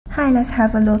Hi, let's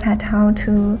have a look at how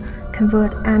to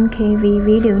convert MKV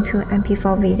video to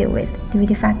MP4 video with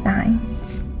DVDFab 9.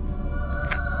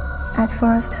 At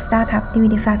first, start up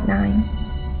DVDFab 9.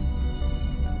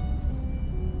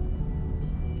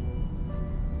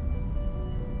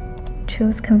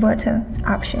 Choose Converter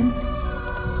option.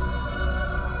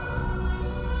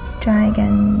 Drag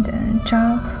and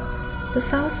drop the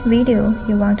source video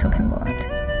you want to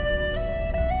convert.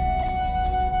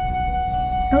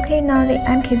 Okay, now the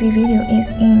MKV video is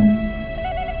in.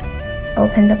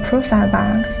 Open the profile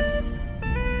box.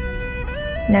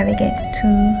 Navigate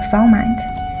to Format.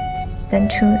 Then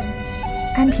choose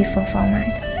MP4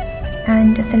 format.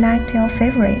 And select your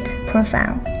favorite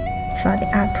profile for the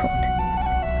output.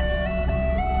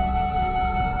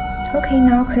 Okay,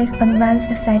 now click Advanced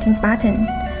Settings button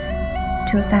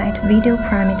to set video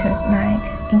parameters like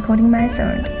encoding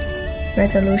method,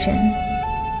 resolution,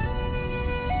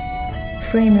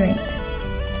 frame rate,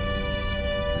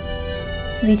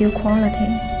 video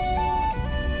quality,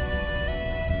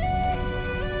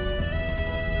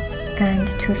 and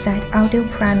to set audio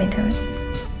parameters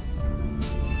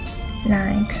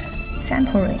like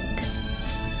sample rate,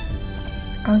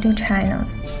 audio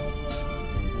channels,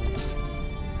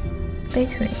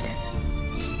 bitrate,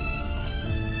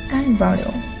 and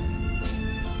volume.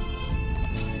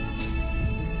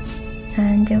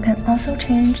 And you can also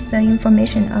change the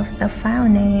information of the file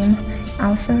name,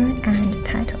 author, and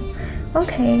title.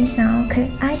 Okay, now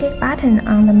click Edit button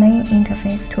on the main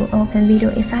interface to open Video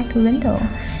Effect window,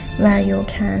 where you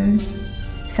can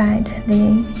set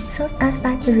the source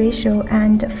aspect ratio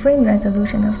and frame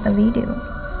resolution of the video.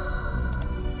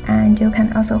 And you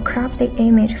can also crop the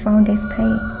image for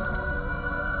display.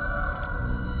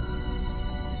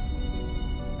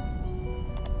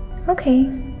 Okay,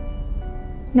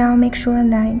 now make sure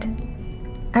that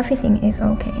everything is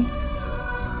okay.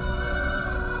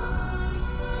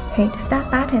 Hit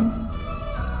Start button.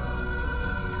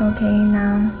 Okay,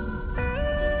 now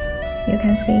you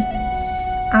can see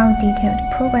all detailed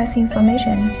progress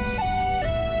information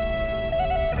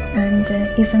and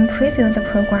even preview the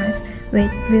progress with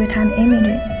real-time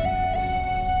images.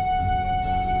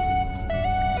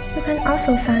 You can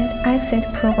also set exit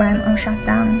program or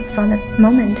shutdown for the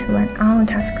moment when all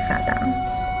tasks are done.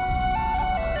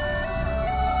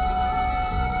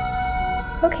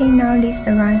 Okay, now leave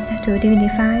the rest to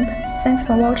DVDFab. Thanks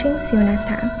for watching, see you next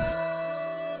time.